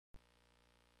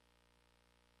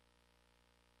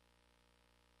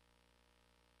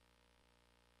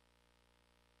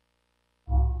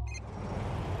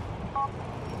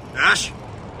Ash?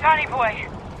 Johnny boy.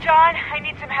 John, I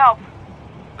need some help.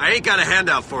 I ain't got a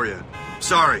handout for you.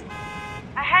 Sorry.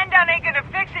 A handout ain't gonna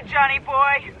fix it, Johnny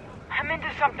boy. I'm into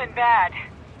something bad.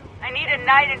 I need a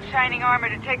knight in shining armor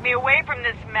to take me away from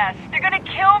this mess. They're gonna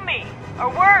kill me. Or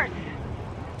worse.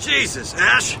 Jesus,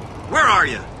 Ash. Where are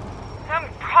you? Some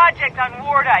project on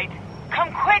Wardite.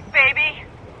 Come quick, baby.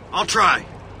 I'll try.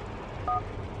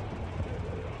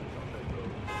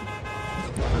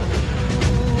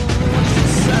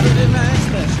 Saturday night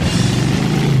special.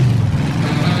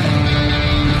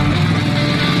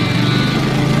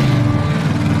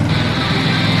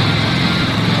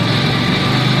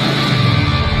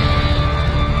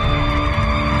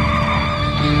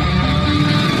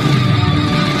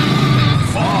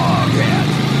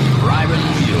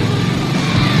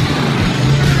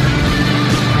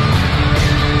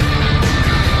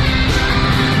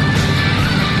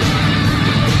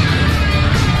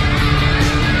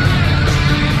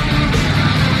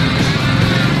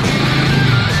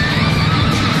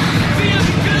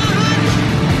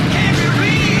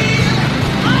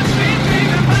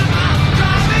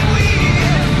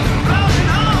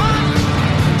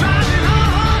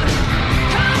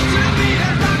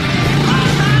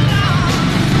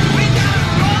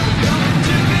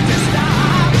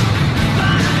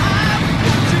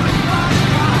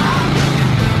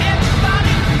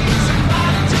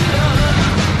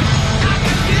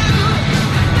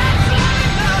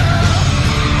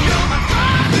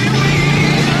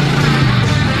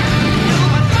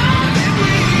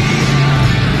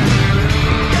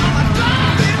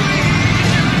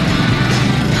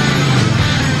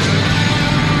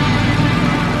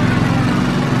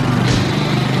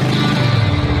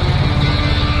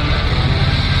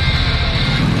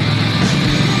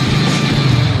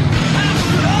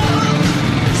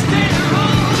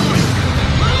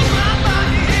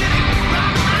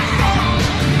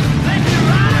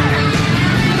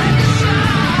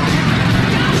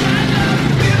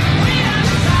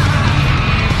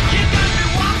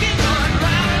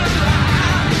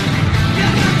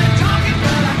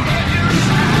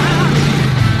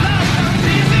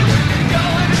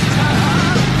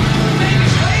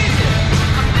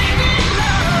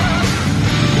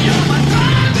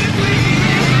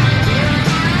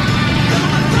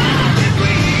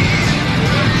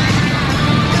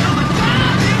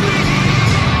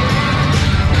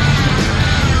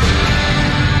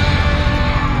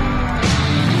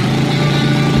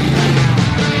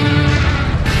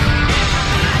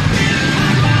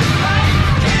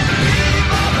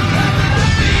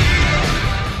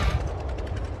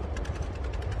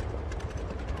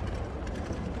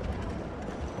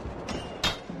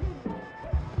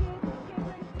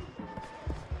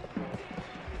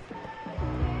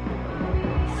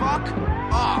 Fuck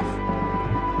off.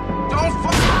 Don't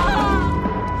fuck.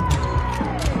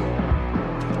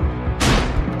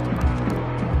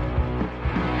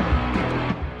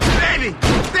 Baby!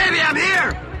 Baby, I'm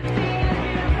here!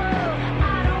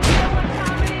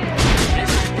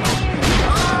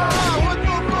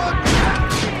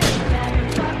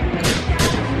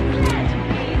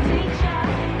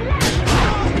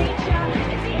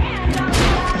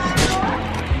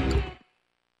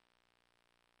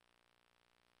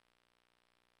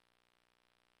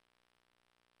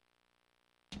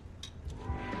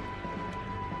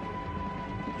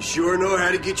 You sure know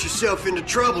how to get yourself into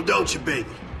trouble, don't you, baby?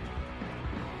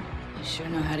 You sure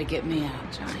know how to get me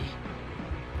out, Johnny.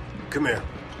 Come here.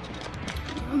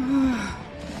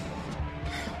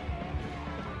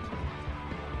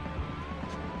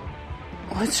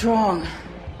 What's wrong?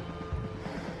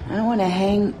 I don't want to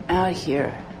hang out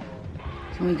here.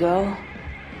 Can we go?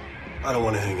 I don't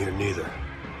want to hang here neither.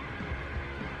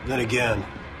 Then again,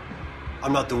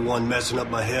 I'm not the one messing up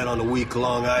my head on a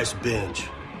week-long ice binge.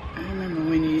 I remember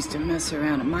when you used to mess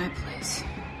around at my place.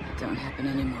 It don't happen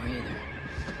anymore either.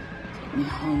 Take me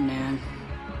home, man.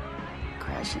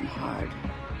 Crashing hard.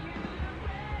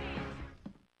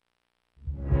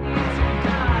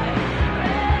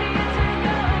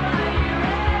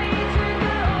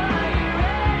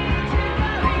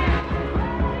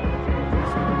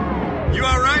 You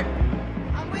all right?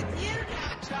 I'm with you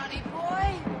now, Johnny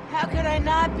boy. How could I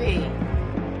not be?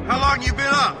 How long you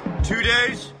been up? 2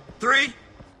 days? 3?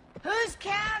 Who's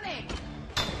counting?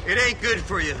 It ain't good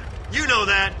for you. You know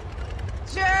that.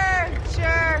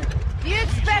 Sure. You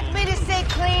expect me to stay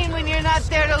clean when you're not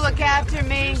there to look after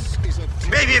me?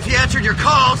 Maybe if you answered your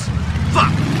calls.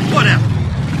 Fuck. Whatever.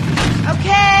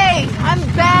 Okay, I'm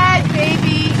bad,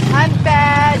 baby. I'm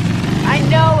bad. I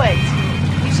know it.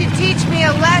 You should teach me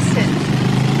a lesson.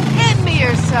 Hit me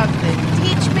or something.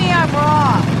 Teach me I'm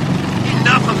wrong.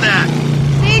 Enough of that.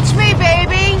 See, Teach me,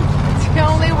 baby. It's the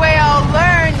only way I'll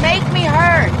learn. Make me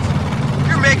hurt.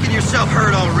 You're making yourself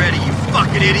hurt already, you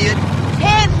fucking idiot.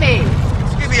 Hit me.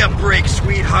 Give me a break,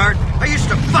 sweetheart. I used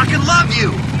to fucking love you.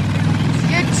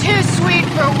 You're too sweet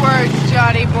for words,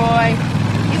 Johnny boy.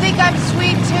 You think I'm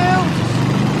sweet too?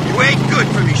 You ain't good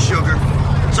for me, sugar.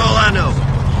 That's all I know.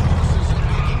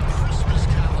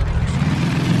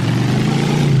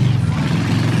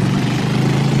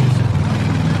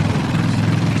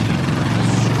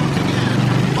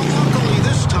 But luckily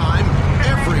this time,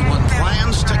 everyone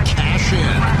plans to cash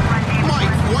in.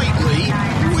 Mike Whiteley,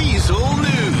 Weasel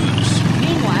News.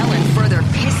 Meanwhile, in further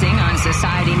pissing on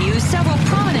society news, several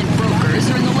prominent brokers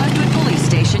are in the Leftwood police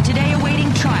station today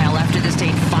awaiting trial after the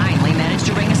state finally managed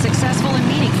to bring a successful and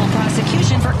meaningful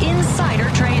prosecution for insider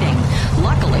trading.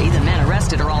 Luckily, the men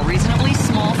arrested are all reasonably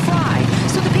small fry,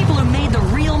 so the people who made the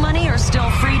real money are still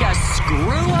free to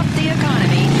screw up the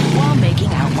economy while making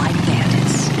out like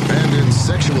bandits. And in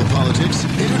sexual politics,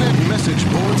 internet message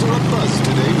boards are abuzz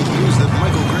today with news that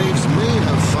Michael Graves may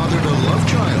have fathered a love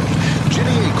child.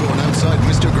 Jenny Acorn outside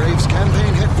Mr. Graves'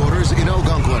 campaign headquarters in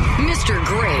Algonquin. Mr.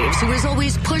 Graves, who has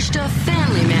always pushed a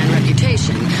family man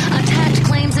reputation, attacked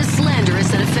claims as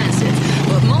slanderous and offensive.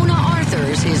 But Mona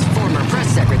Arthurs, his former press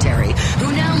secretary,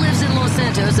 who now lives in Los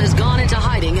Santos, has gone into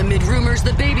hiding amid rumors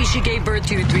the baby she gave birth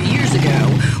to 3 years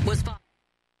ago was...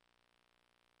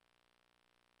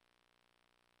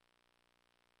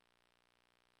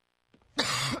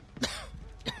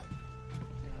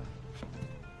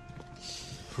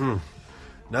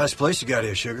 Nice place you got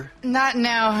here, sugar. Not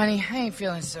now, honey. I ain't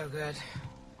feeling so good.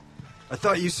 I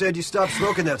thought you said you stopped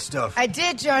smoking that stuff. I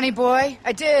did, Johnny boy.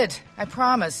 I did. I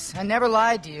promise. I never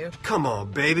lied to you. Come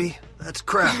on, baby. That's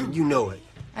crap, and you know it.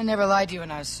 I never lied to you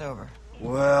when I was sober.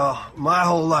 Well, my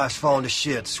whole life's fallen to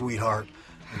shit, sweetheart.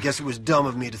 I guess it was dumb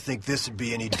of me to think this would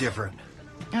be any different.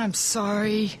 I'm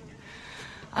sorry.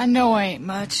 I know I ain't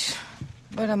much,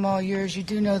 but I'm all yours. You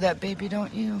do know that, baby,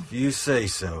 don't you? You say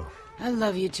so. I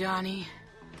love you, Johnny.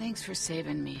 Thanks for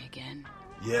saving me again.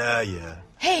 Yeah.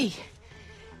 Hey,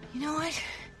 you know what?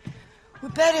 We're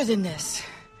better than this.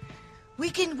 We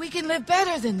can live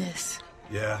better than this.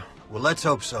 Yeah, well, let's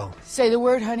hope so. Say the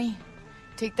word, honey.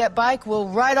 Take that bike, we'll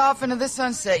ride off into the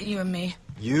sunset, you and me.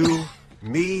 You,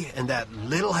 me, and that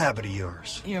little habit of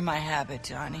yours. You're my habit,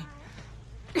 Johnny.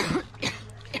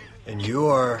 And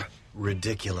you're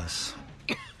ridiculous.